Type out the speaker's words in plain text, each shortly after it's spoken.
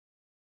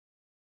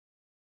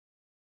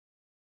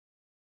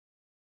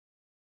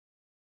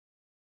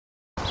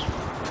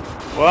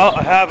Well,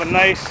 I have a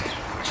nice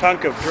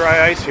chunk of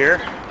dry ice here.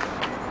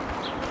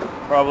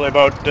 Probably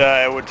about,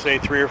 I would say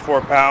 3 or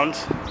 4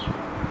 pounds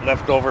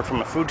left over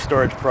from a food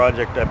storage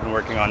project I've been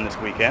working on this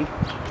weekend.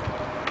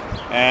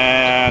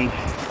 And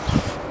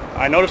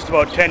I noticed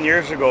about 10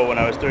 years ago when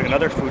I was doing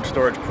another food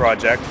storage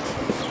project,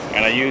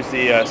 and I used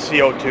the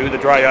CO2, the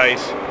dry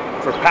ice,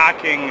 for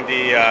packing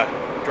the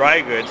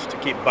dry goods to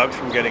keep bugs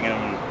from getting in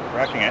and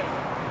wrecking it.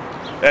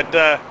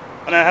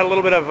 And I had a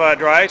little bit of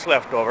dry ice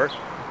left over.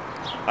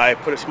 I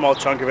put a small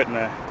chunk of it in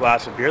a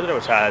glass of beer that I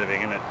was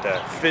having, and it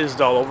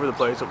fizzed all over the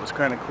place. It was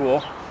kind of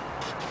cool.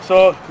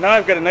 So now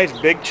I've got a nice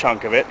big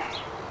chunk of it.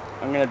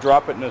 I'm going to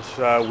drop it in this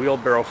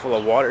wheelbarrow full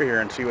of water here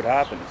and see what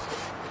happens.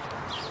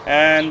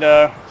 And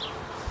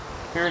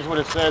here's what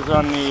it says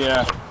on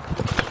the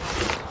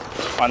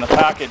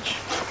package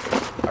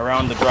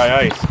around the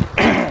dry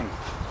ice.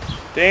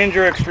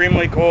 Danger: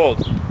 extremely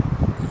cold.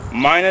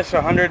 Minus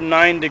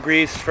 109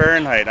 degrees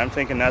Fahrenheit. I'm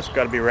thinking that's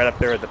got to be right up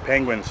there at the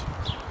penguins.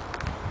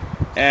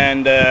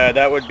 And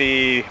that would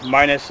be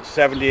minus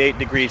 78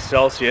 degrees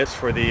Celsius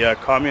for the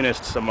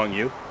communists among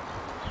you.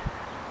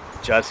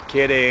 Just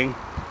kidding.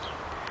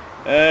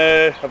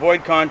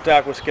 Avoid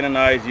contact with skin and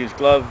eyes. Use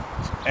gloves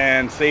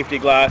and safety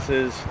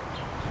glasses.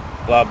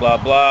 Blah blah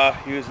blah.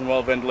 Use and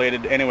well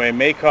ventilated. Anyway,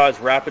 may cause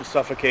rapid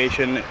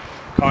suffocation.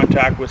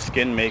 Contact with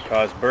skin may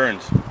cause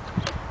burns.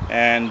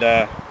 And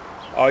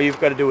all you've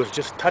got to do is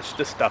just touch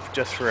the stuff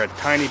just for a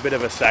tiny bit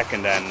of a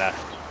second, and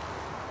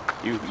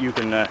you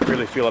can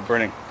really feel it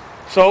burning.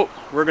 So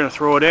we're going to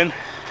throw it in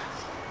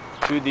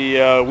to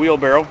the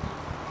wheelbarrow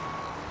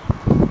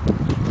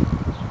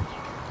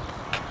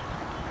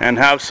and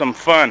have some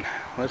fun.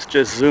 Let's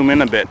just zoom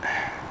in a bit.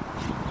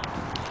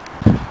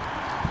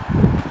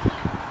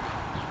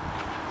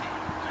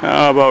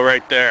 How about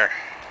right there?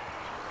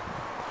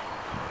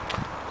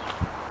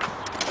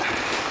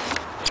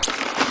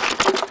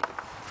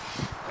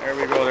 There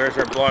we go, there's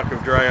our block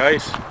of dry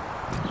ice.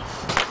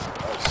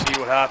 Let's see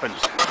what happens.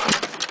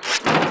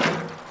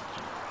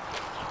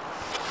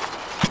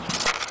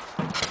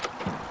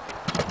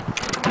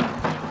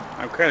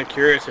 I'm kind of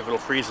curious if it'll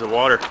freeze the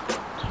water.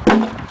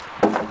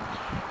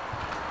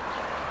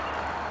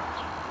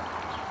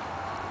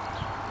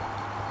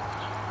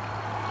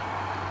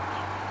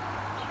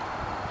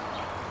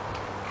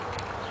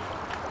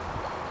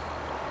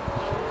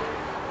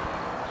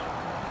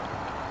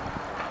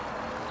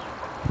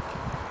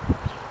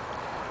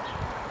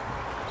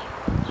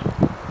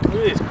 Look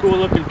at these cool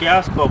looking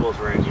gas bubbles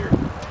right here.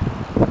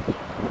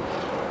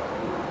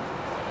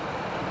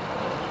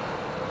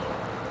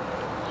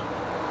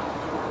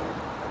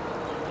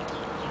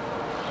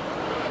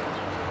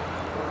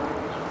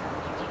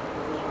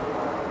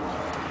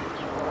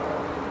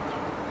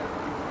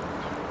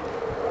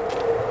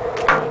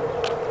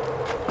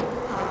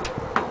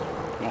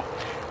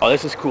 Oh,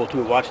 this is cool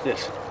too. Watch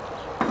this.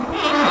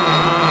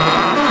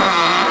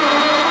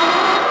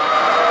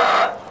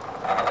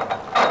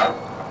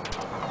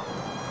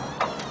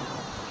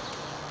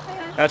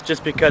 That's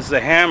just because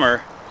the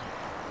hammer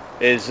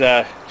is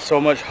so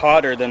much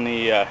hotter than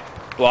the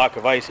block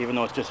of ice, even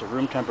though it's just a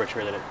room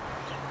temperature, that it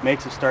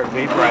makes it start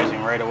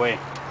vaporizing right away.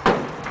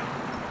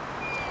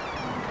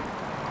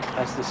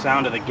 That's the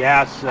sound of the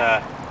gas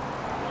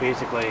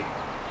basically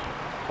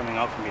coming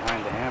out from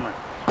behind the hammer.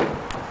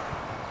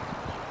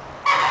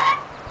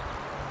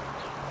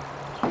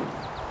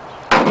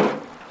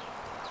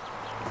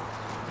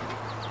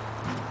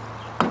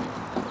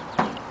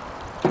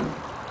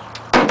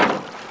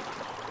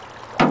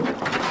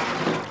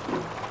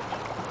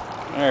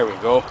 There we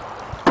go. Is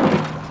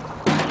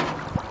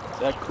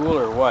that cool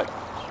or what?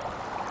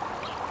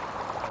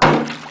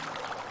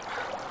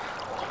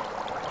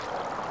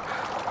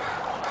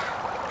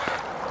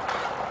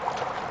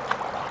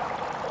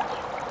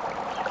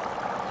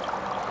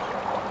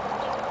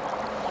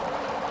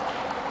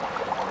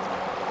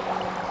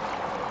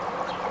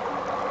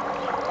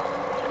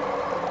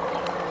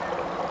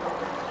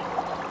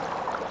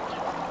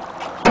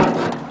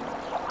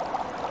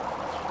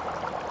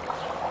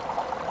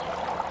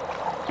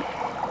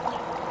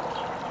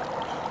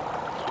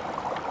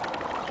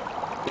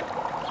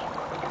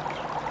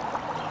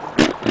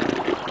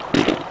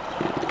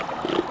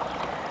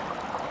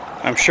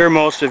 I'm sure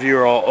most of you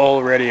are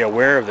already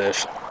aware of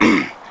this,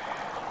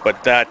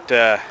 but that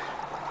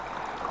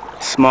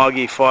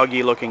smoggy,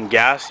 foggy looking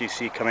gas you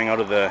see coming out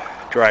of the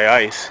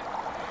dry ice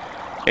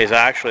is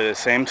actually the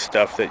same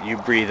stuff that you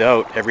breathe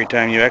out every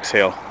time you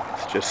exhale.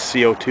 It's just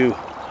CO2.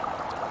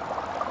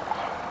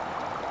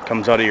 It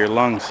comes out of your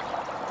lungs.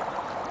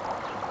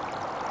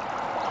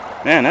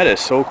 Man, that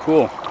is so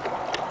cool.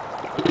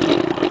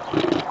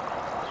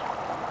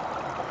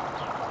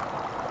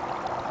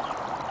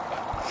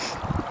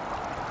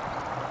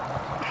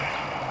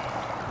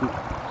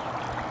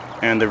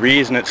 And the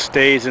reason it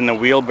stays in the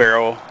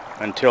wheelbarrow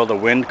until the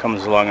wind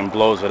comes along and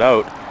blows it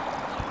out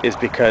is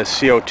because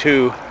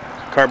CO2,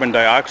 carbon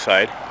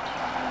dioxide,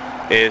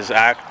 is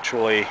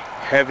actually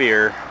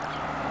heavier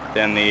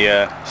than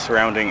the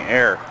surrounding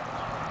air.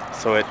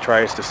 So it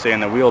tries to stay in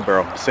the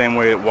wheelbarrow, same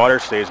way that water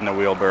stays in the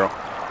wheelbarrow.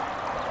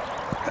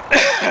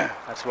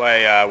 That's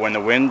why when the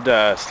wind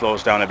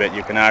slows down a bit,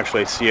 you can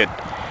actually see it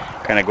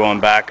kind of going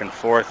back and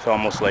forth,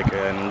 almost like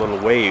in little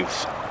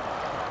waves.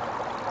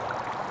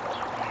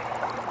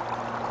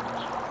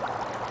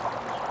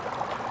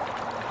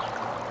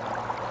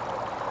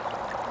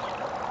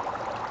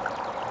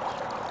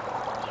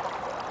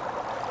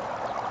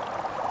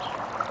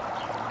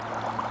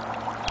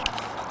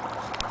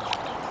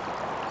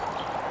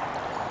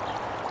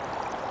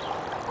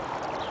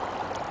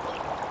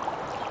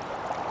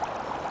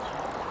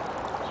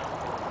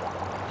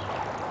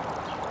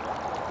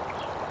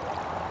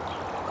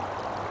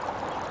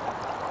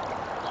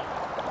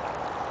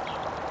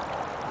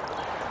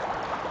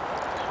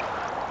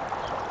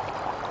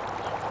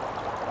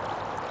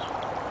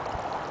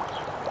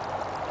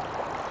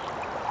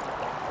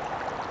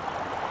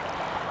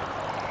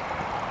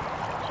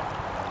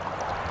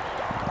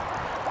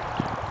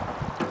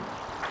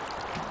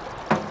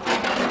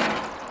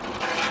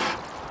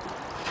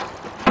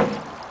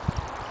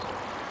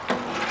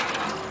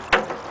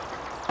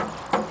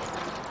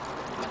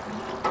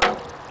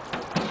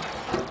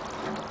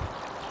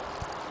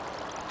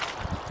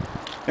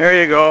 There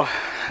you go.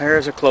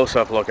 There's a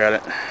close-up look at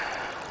it.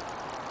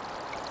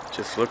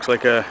 Just looks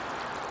like a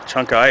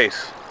chunk of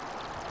ice.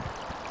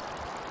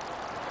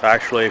 It's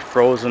actually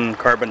frozen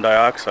carbon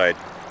dioxide.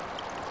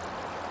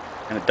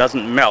 And it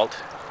doesn't melt,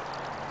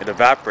 it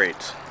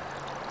evaporates.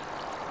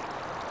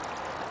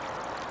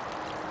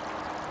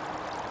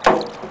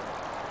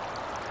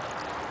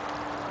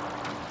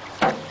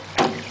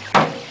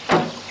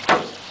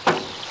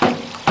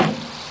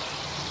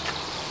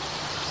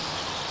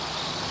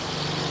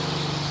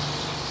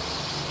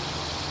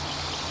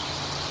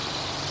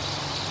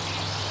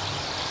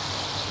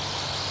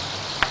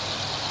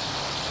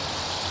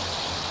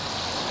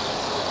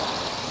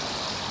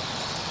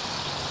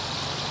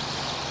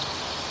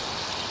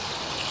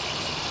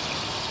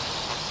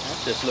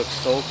 This looks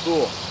so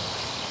cool.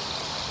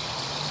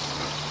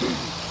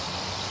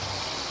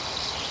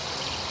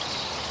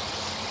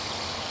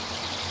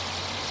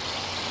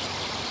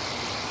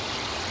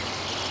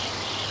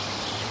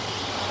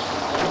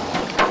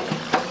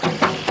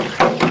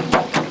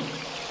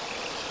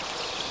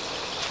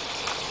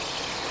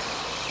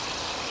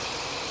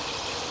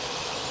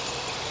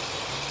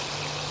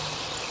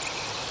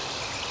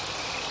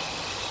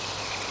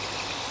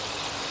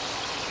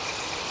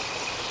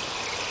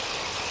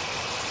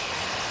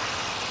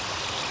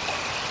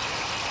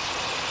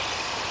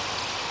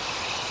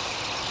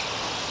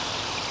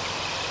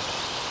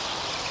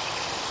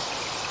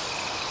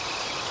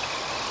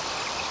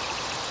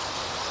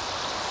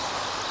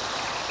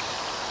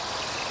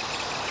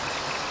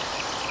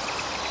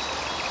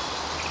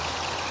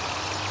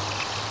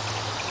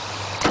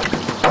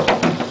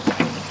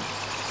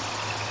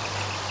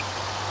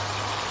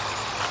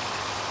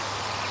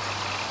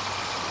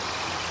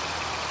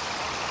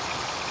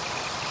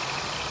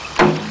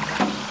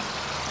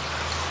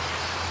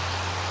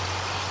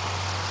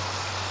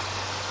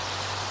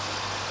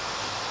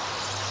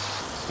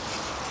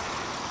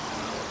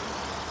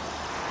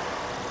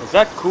 Is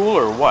that cool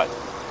or what?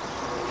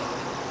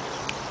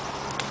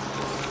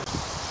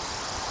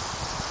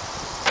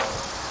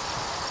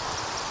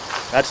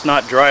 That's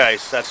not dry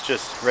ice, that's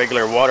just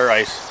regular water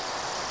ice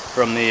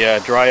from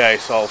the dry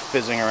ice all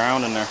fizzing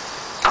around in there.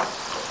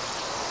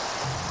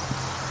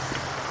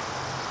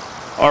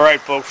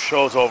 Alright folks,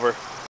 show's over.